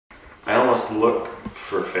I almost look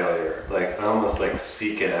for failure. Like I almost like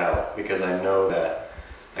seek it out because I know that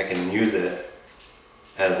I can use it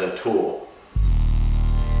as a tool.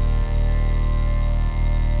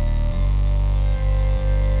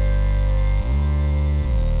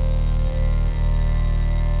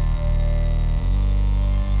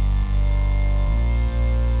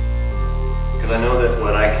 Because I know that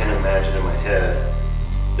what I can imagine in my head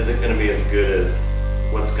isn't going to be as good as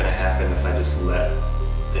what's going to happen if I just let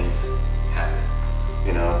things happen,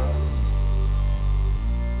 you know?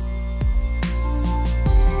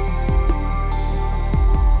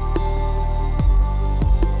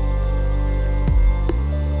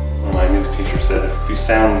 Well, my music teacher said if you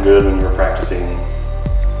sound good when you're practicing,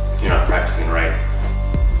 you're not practicing right.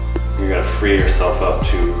 You gotta free yourself up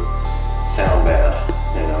to sound bad,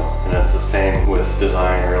 you know? And that's the same with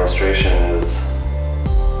design or illustration is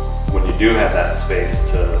when you do have that space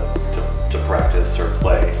to practice or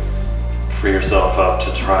play, free yourself up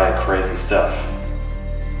to try crazy stuff.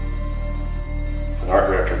 An art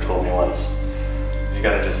director told me once, you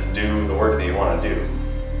gotta just do the work that you want to do.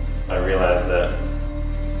 I realized that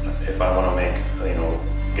if I want to make, you know,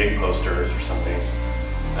 gig posters or something,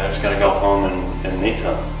 I just gotta go home and make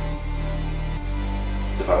some.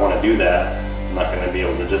 Because if I want to do that, I'm not gonna be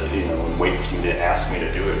able to just, you know, wait for somebody to ask me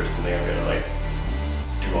to do it or something. I'm gonna like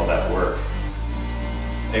do all that work.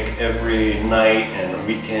 Like every night and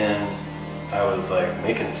weekend, I was like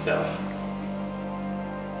making stuff.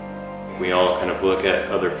 We all kind of look at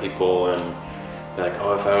other people and be like,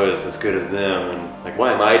 oh, if I was as good as them, and like,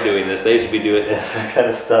 why am I doing this? They should be doing this, that kind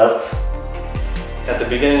of stuff. At the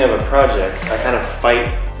beginning of a project, I kind of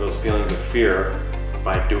fight those feelings of fear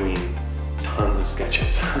by doing tons of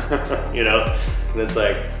sketches, you know? And it's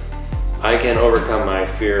like, I can overcome my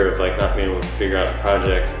fear of like not being able to figure out the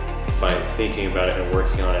project by thinking about it and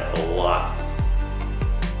working on it a lot.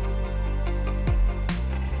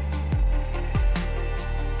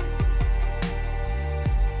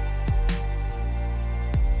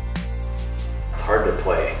 It's hard to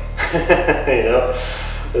play, you know?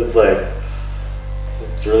 It's like,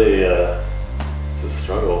 it's really, it's a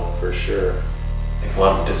struggle for sure. It takes a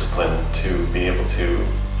lot of discipline to be able to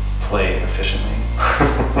play efficiently.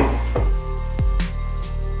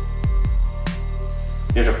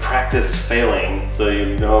 You have to practice failing so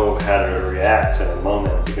you know how to react in a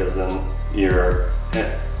moment, because then you're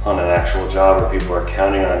on an actual job where people are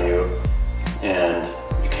counting on you and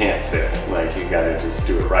you can't fail. Like, you gotta just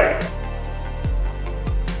do it right.